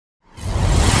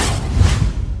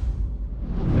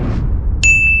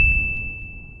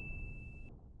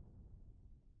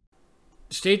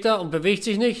steht da und bewegt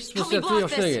sich nicht. Es muss natürlich auch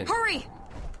schnell gehen.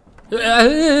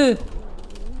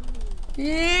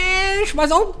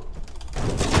 Schmeiß um.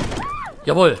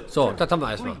 Jawohl, so, das haben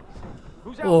wir erstmal.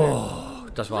 Oh,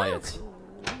 das war jetzt.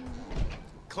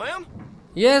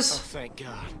 Yes.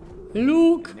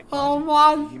 Luke, oh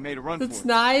man, that's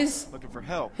nice.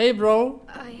 Hey, bro.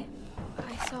 I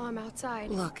saw him outside.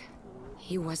 Look,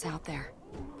 he was out there,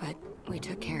 but we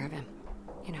took care of him.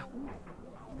 You know.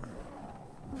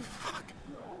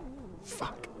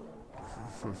 Fuck.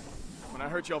 When I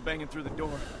heard y'all banging through the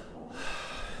door.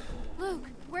 Luke,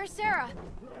 where's Sarah?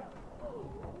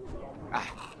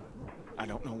 I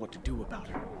don't know what to do about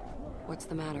her. What's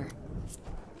the matter?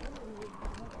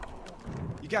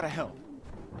 You gotta help.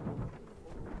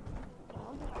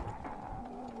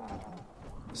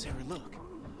 Sarah, look.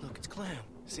 Look, it's Clem.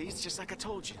 See, it's just like I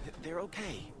told you. They're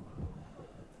okay.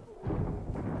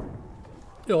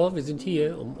 Ja, wir sind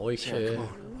hier, um euch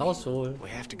rauszuholen. We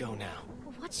have to go now.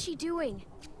 What's she doing?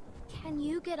 Can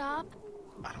you get up?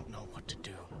 I don't know what to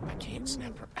do. I can't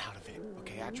snap her out of it.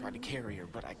 Okay, I tried to carry her,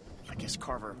 but I guess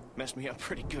Carver messed me up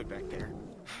pretty good back there.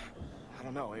 I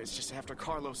don't know, it's just after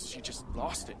Carlos, she just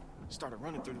lost it. Started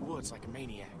running through the woods like a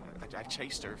maniac. I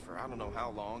chased her for I don't know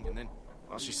how long, and then,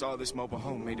 well, she saw this mobile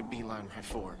home, made a beeline right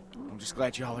for her. I'm just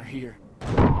glad y'all are here.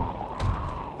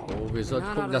 Oh, wir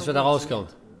sollten gucken, dass wir da rauskommen.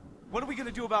 What are we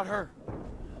gonna do about her?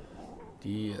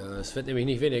 Es wird nämlich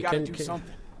nicht weniger.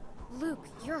 Luke,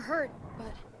 you're hurt,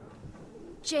 but...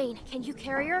 Jane, can you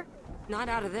carry her? Not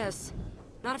out of this.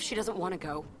 Not if she doesn't want to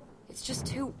go. It's just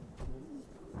too...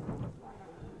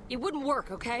 It wouldn't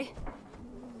work, okay?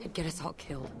 It'd get us all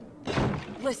killed.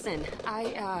 Listen,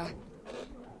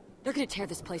 they're gonna tear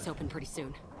this place open pretty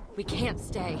soon. We can't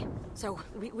stay. So,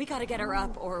 we gotta get her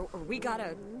up, or we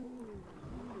gotta...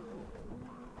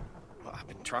 Well, I've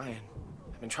been trying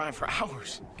for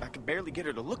hours. I could barely get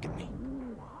her to look at me.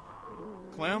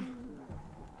 Clem?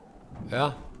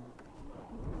 Ja.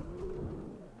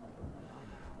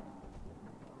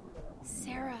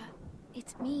 Sarah,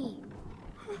 it's me.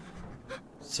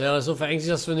 Sarah ist so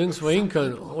verängstigt, dass wir nirgendwo hin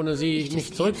können, ohne sie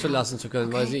nicht zurückzulassen zu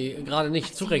können, weil sie gerade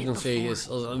nicht zurechnungsfähig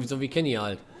ist. Also so wie Kenny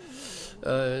halt.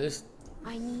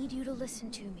 I need you to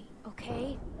listen to me,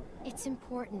 okay? It's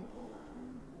important.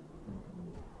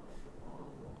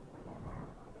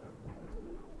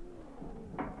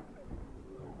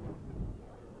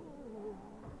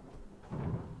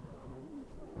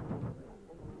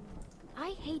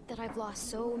 I hate that I've lost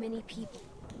so many people,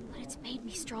 but it's made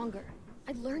me stronger.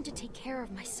 I learned to take care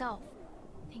of myself.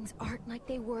 Things aren't like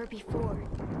they were before.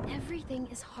 Everything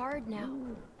is hard now.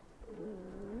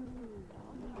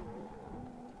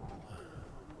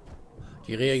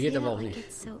 Die reagiert aber auch nicht.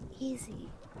 It's so easy.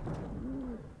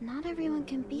 Not everyone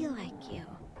can be like you,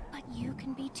 but you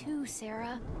can be too,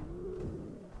 Sarah.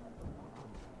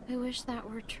 I wish that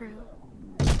were true.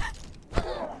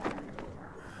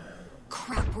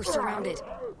 Crap, we're surrounded.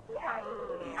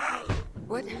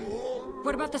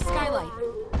 What about the skylight?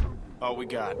 All we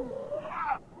got.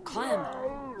 Clem,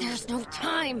 there's no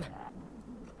time.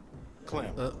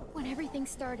 Clem. When everything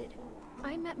started,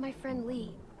 I met my friend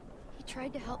Lee. He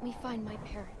tried to help me find my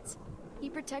parents. He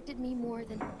protected me more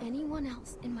than anyone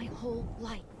else in my whole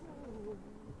life.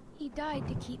 He died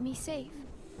to keep me safe.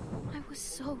 I was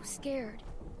so scared.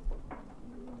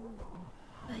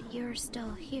 But you're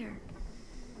still here.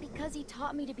 Because he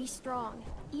taught me to be strong,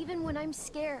 even when I'm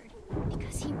scared.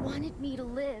 Because he wanted me to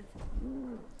live.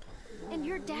 And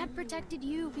your dad protected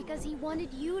you because he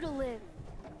wanted you to live.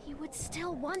 He would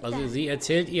still want that. Also sie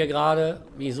erzählt ihr gerade,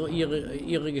 wie so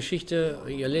ihre Geschichte,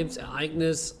 ihr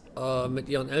Lebensereignis mit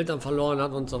ihren Eltern verloren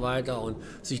hat und so weiter und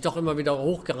sich doch immer wieder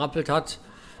hochgerappelt hat,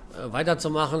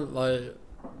 weiterzumachen, weil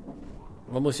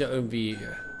man muss ja irgendwie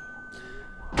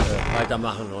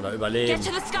weitermachen oder überleben. Get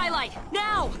to the skylight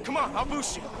now! Come on, I'll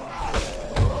boost you.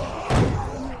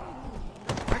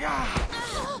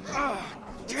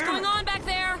 What's going on back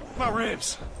there? My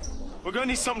ribs. We're gonna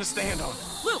need something to stand on.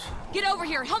 Luke, get over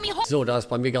here. Help me hold. So, da es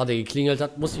bei mir gerade geklingelt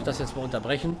hat, muss ich das jetzt mal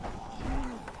unterbrechen.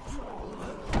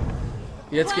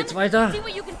 Jetzt geht's weiter. See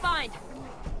what you can find.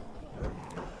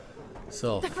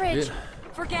 So. The fridge.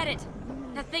 Forget it.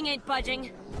 That thing ain't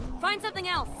budging. Find something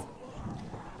else.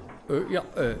 Ja,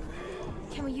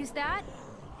 Can we use that?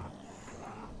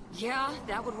 Yeah,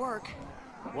 that would work.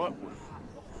 What?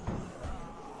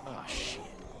 Oh, shit.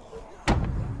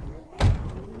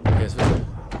 Okay, es wird.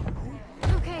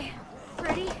 Okay,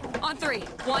 ready? On 3.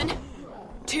 1,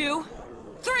 2,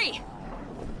 3.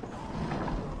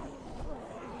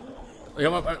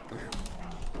 Ja, aber,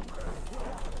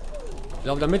 ich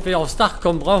glaube, damit wir aufs Dach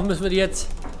kommen, müssen wir die jetzt.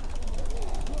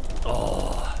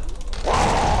 Oh.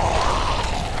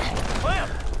 Clem!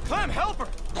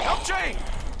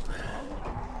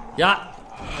 Ja.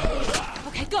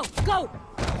 Okay, go, go!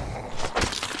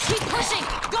 Keep pushing!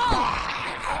 Go!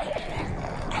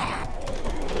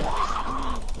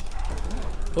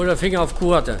 Oder Finger auf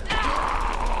Kuh hatte.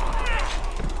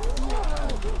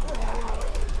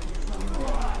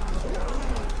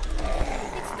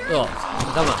 So,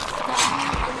 sag mal.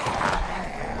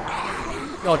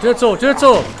 Ja, Tür zu, Tür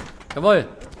zu. Jawohl.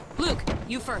 Luke,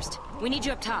 you first. We need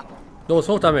you up top. Los,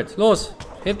 hoch damit. Los.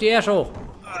 Hebt die Ärsche hoch.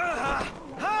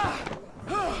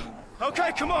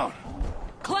 Okay, come on.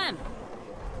 Clem!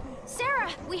 Sarah,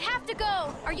 we have to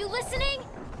go. Are you listening?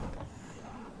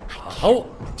 Hau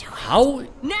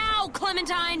Now,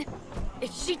 Clementine!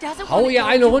 If she doesn't hau wanna ihr go,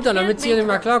 eine you runter, can't damit sie make nicht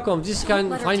mehr her. klarkommt. Sie ist kein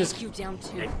Let her feines... take you down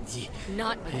too. Die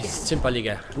Not again. ist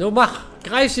Zimperlige. Nur mach.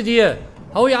 Greif sie dir.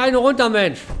 Hau ihr eine runter,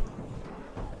 Mensch.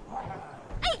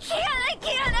 I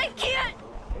can't!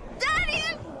 Daddy!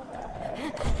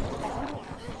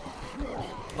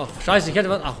 Ach, scheiße, ich hätte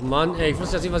was... Ach, Mann, ey, ich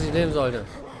wusste jetzt nicht, was ich nehmen sollte.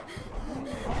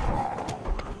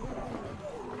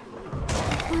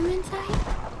 Clementine?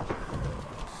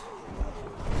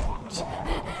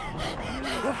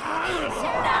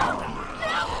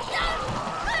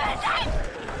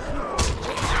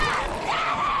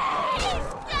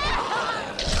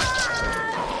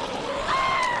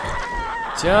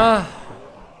 Tja,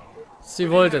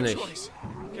 sie wollte nicht.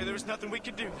 Okay, there was nothing we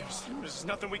could do. There's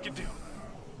nothing we could do.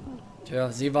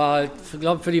 Tja, sie war halt,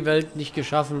 glaube für die Welt nicht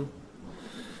geschaffen.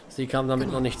 Sie kam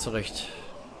damit noch nicht zurecht.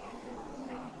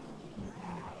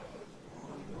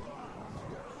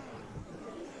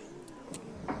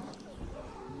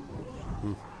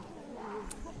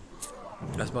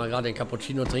 Erstmal gerade den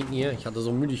Cappuccino trinken hier. Ich hatte so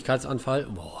einen Müdigkeitsanfall.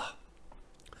 Boah.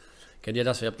 Kennt ihr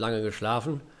das? Ihr habt lange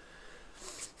geschlafen.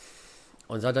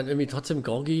 Und seid dann irgendwie trotzdem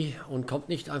groggy und kommt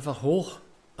nicht einfach hoch.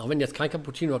 Auch wenn jetzt kein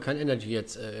Cappuccino oder kein Energy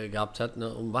jetzt gehabt hat,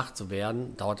 ne, um wach zu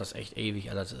werden, dauert das echt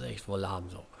ewig. Also das ist echt wohl lahm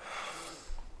so.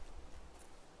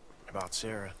 About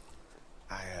Sarah,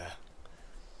 I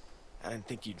didn't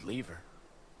think you'd leave her.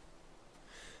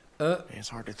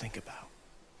 It's hard to think about.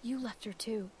 You left her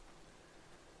too.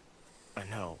 I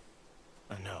know.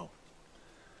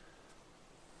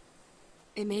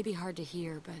 It may be hard to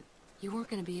hear, but you weren't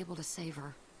going to be able to save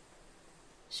her.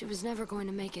 She was never going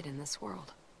to make it in this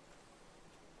world.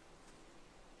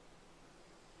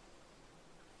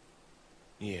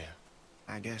 Yeah,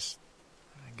 I guess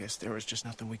there was just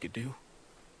nothing we could do.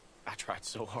 I tried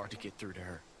so hard to get through to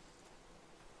her.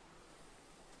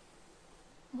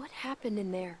 What happened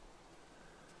in there?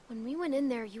 When we went in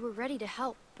there, you were ready to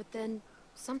help, but then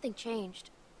something changed.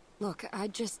 Look,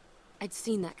 I'd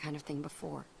seen that kind of thing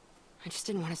before. I just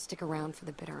didn't want to stick around for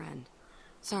the bitter end.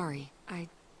 Sorry, I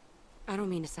don't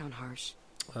mean to sound harsh.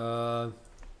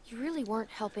 You really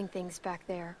weren't helping things back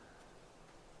there.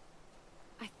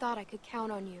 I thought I could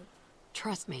count on you.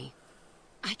 Trust me.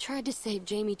 I tried to save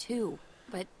Jamie too,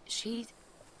 but she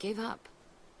gave up.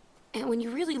 And when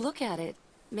you really look at it,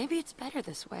 maybe it's better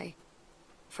this way.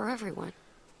 For everyone.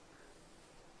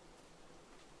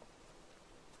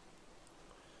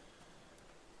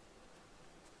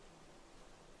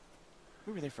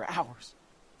 We were there for hours.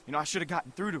 You know, I should have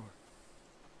gotten through to her.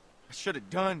 I should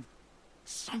have done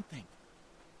something.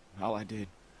 All I did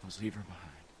was leave her behind.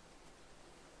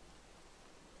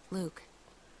 Luke,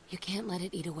 you can't let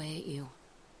it eat away at you.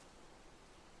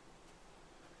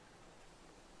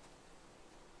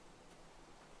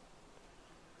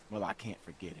 Well, I can't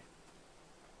forget it.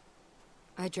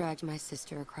 I dragged my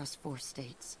sister across 4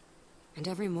 states. And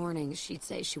every morning she'd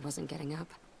say she wasn't getting up.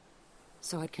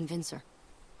 So I'd convince her.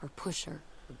 Or push her.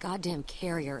 Or goddamn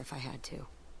carry her if I had to.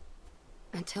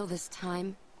 Until this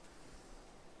time,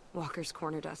 walkers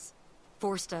cornered us.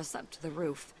 Forced us up to the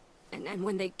roof. And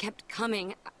when they kept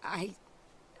coming, I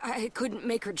couldn't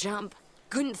make her jump.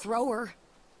 Couldn't throw her.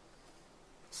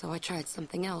 So I tried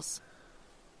something else.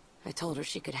 I told her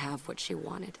she could have what she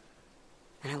wanted.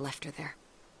 And I left her there.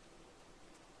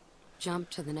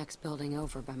 Jumped to the next building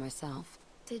over by myself.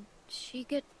 Did she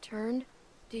get turned?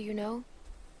 Do you know?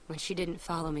 When she didn't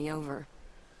follow me over,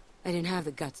 I didn't have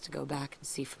the guts to go back and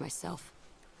see for myself.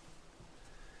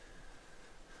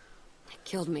 It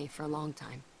killed me for a long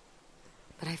time.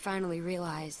 But I finally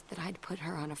realized that I'd put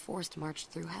her on a forced march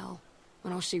through hell,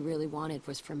 when all she really wanted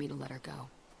was for me to let her go.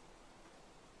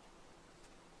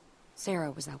 Sarah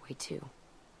was that way too.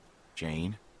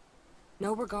 Jane?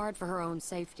 No regard for her own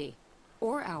safety.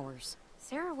 Or ours.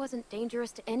 Sarah wasn't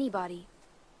dangerous to anybody.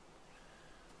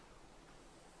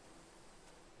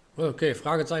 Okay,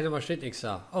 Fragezeichen, aber steht nichts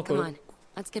da. Okay. Come on,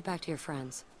 let's get back to your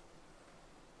friends.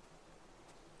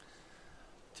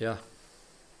 Tja.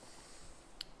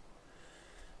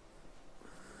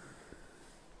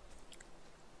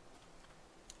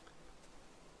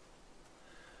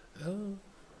 Ja.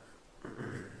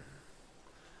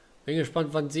 Bin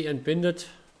gespannt, wann sie entbindet.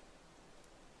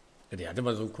 Ja, die hatte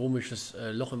mal so ein komisches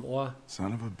Loch im Ohr.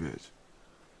 Son of a bitch.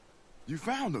 You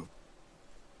found him.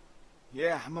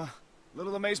 Yeah, I'm a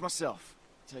little amazed myself,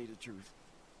 to tell you the truth.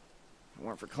 If it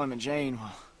weren't for Clem and Jane,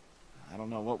 well, I don't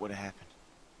know what would have happened.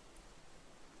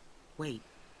 Wait,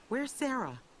 where's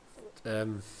Sarah?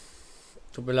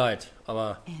 Tut mir leid,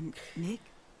 aber... And Nick?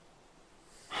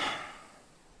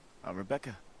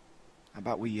 Rebecca, how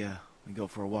about we go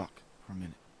for a walk for a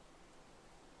minute?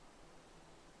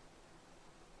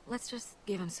 Let's just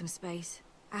give him some space.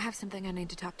 I have something I need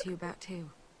to talk to you about, too.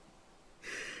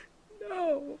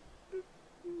 No.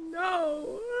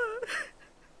 No.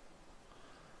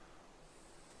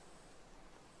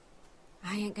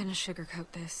 I ain't gonna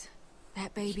sugarcoat this.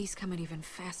 That baby's coming even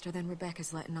faster than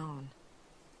Rebecca's letting on.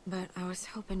 But I was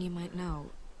hoping you might know.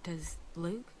 Does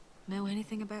Luke know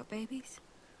anything about babies?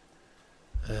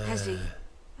 Has he,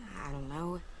 I don't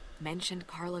know, mentioned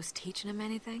Carlos teaching him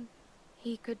anything?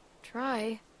 He could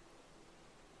try.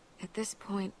 At this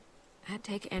point, I'd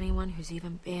take anyone who's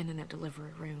even been in a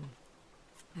delivery room.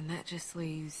 And that just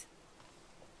leaves...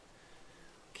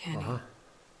 Kenny.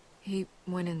 He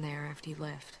went in there after you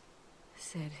left.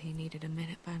 Said he needed a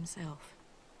minute by himself.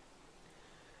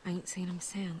 I ain't seen him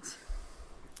since.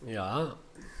 Ja.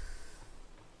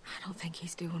 I don't think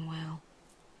he's doing well.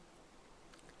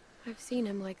 I've seen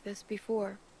him like this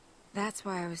before. That's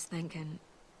why I was thinking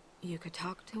you could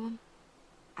talk to him.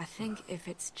 I think if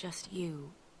it's just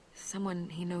you, someone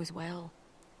he knows well,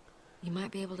 you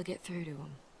might be able to get through to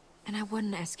him. And I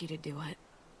wouldn't ask you to do it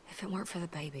if it weren't for the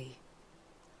baby.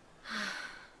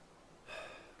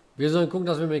 Wir sollen gucken,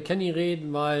 dass wir mit Kenny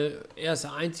reden, weil er ist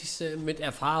der Einzige mit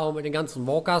Erfahrung mit den ganzen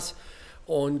Walkers.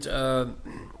 Und er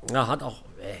hat auch,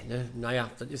 naja,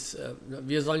 das ist,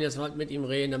 wir sollen jetzt halt mit ihm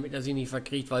reden, damit er sich nicht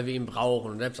verkriegt, weil wir ihn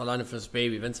brauchen. Und selbst alleine fürs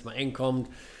Baby, wenn es mal eng kommt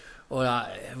oder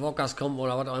Walkers kommen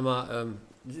oder was auch immer,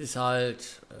 ist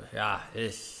halt,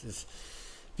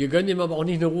 wir gönnen ihm aber auch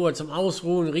nicht eine Ruhe zum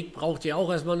Ausruhen. Rick braucht ja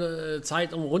auch erstmal eine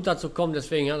Zeit, um runterzukommen.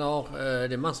 Deswegen hat er auch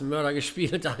den Massenmörder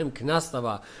gespielt da im Knast.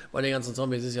 Aber bei den ganzen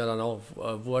Zombies ist ja dann auch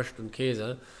Wurst und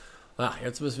Käse. Ach,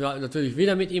 jetzt müssen wir natürlich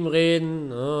wieder mit ihm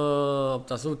reden. Ob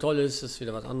das so toll ist, ist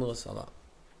wieder was anderes. Aber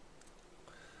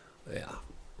ja.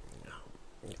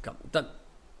 Dann.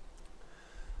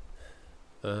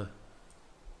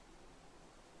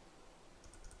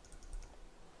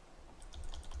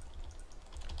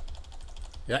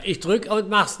 Ja, ich drück und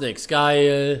mach's nix.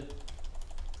 Geil.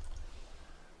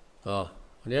 So,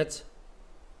 und jetzt?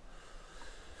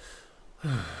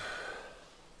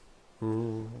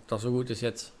 Ob das so gut ist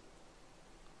jetzt?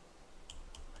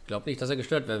 Ich glaube nicht, dass er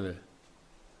gestört werden will.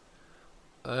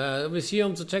 Du bist hier,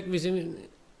 um zu checken, wie sie...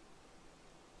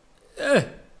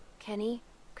 Kenny,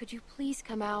 could you please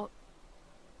come out?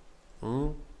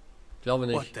 Glaube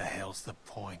nicht. What the hell's the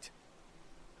point?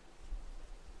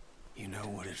 You know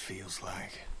what it feels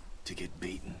like to get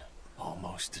beaten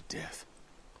almost to death.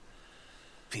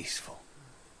 Peaceful.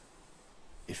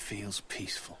 It feels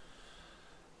peaceful.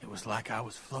 It was like I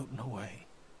was floating away,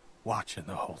 watching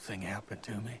the whole thing happen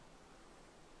to me.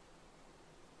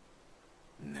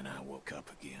 And then I woke up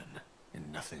again,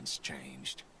 and nothing's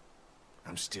changed.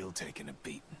 I'm still taking a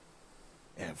beating.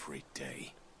 Every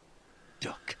day.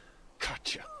 Duck,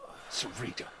 Katja,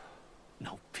 Sarita.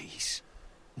 No peace.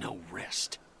 No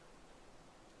rest.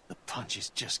 The punches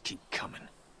just keep coming.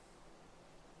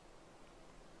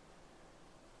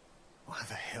 Why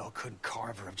the hell couldn't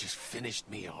Carver have just finished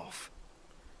me off?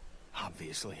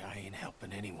 Obviously, I ain't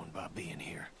helping anyone by being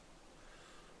here.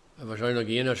 Wahrscheinlich eine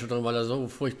Gehirnerschütterung, weil er so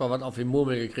furchtbar was auf die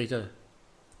Murmel gekriegt hat.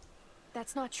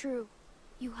 That's not true.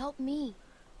 You help me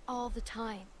all the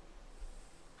time.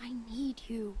 I need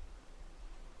you.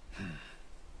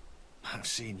 I've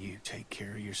seen you take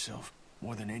care of yourself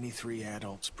more than any 3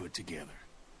 adults put together.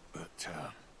 But,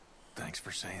 thanks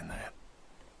for saying that.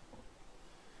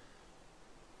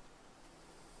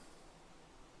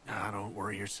 Now, don't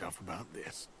worry yourself about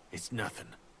this. It's nothing.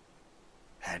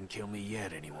 Hadn't killed me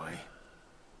yet, anyway.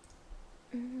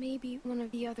 Maybe one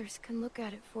of the others can look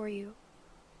at it for you.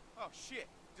 Oh, shit.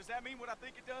 Does that mean what I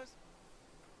think it does?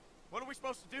 What are we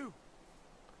supposed to do?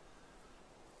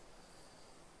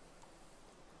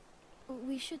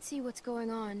 We should see what's going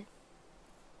on.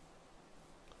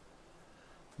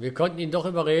 Wir konnten ihn doch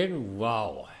überreden.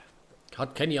 Wow.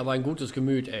 Hat Kenny aber ein gutes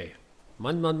Gemüt, ey.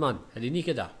 Mann, Mann, Mann. Hätte ich nicht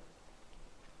gedacht.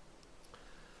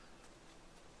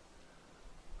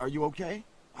 Are you okay?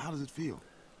 How does it feel?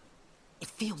 It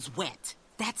feels wet.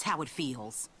 That's how it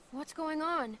feels. What's going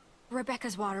on?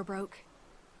 Rebecca's water broke.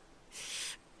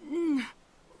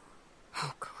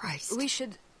 Oh, Christ. We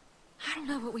should I don't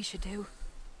know what we should do.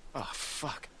 Oh,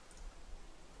 fuck.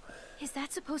 Is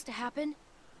that supposed to happen?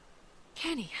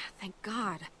 Kenny, thank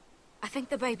God. I think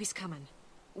the baby's coming.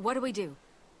 What do we do?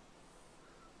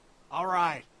 All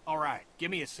right. Give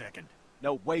me a second.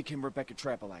 No way can Rebecca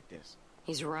trap her like this.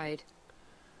 He's right.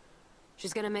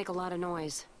 She's gonna make a lot of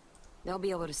noise. They'll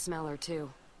be able to smell her,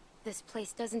 too. This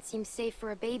place doesn't seem safe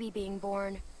for a baby being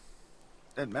born.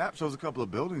 That map shows a couple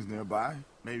of buildings nearby.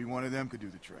 Maybe one of them could do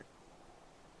the trick.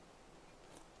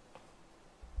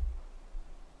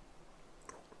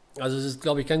 Also es ist,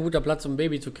 glaube ich, kein guter Platz, um ein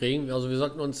Baby zu kriegen. Also wir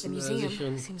sollten uns The museum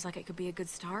sichern. seems like it could be a good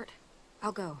start.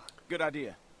 I'll go. Good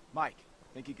idea. Mike,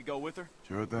 think you could go with her?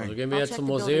 Sure Also thing. gehen wir jetzt zum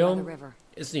Museum.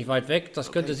 Ist nicht weit weg.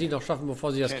 Das könnte sie noch schaffen,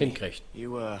 bevor sie das Kind kriegt.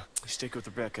 You stick with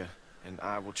Rebecca, and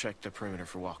I will check the perimeter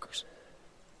for walkers.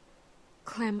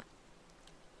 Clem,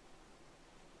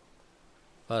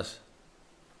 Was?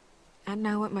 I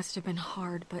know it must have been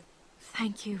hard, but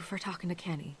thank you for talking to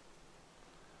Kenny.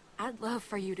 I'd love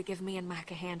for you to give me and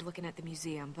Mac a hand looking at the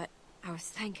museum, but I was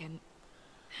thinking,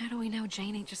 how do we know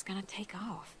Jane ain't just gonna take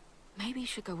off? Maybe you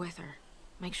should go with her.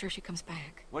 Make sure she comes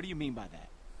back. What do you mean by that?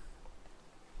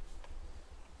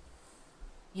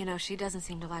 You know, she doesn't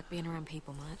seem to like being around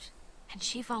people much. And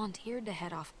she volunteered to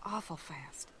head off awful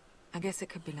fast. I guess it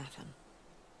could be nothing.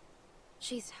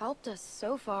 She's helped us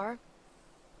so far.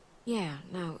 Yeah,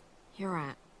 no, you're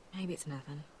right. Maybe it's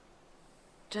nothing.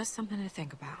 Just something to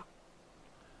think about.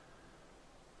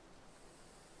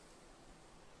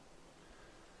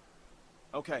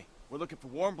 Okay, we're looking for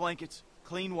warm blankets,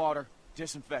 clean water,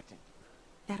 disinfectant.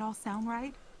 That all sound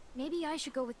right? Maybe I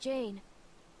should go with Jane.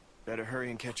 Better hurry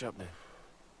and catch up then.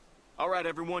 All right,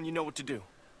 everyone, you know what to do.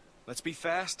 Let's be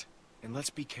fast, and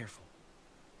let's be careful.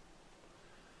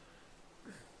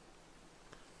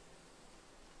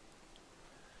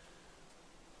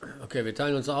 Okay, wir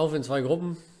teilen uns auf in 2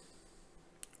 Gruppen,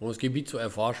 um das Gebiet zu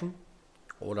erforschen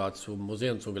oder zum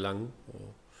Museum zu gelangen.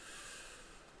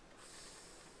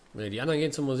 Ne, die anderen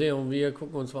gehen zum Museum, wir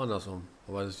gucken uns woanders um.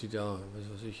 Aber das sieht ja,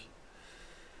 was weiß ich.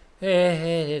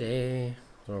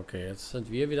 Okay, jetzt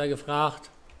sind wir wieder gefragt.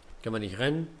 Können wir nicht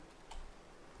rennen?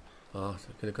 Ach,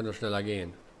 wir können doch schneller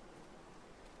gehen.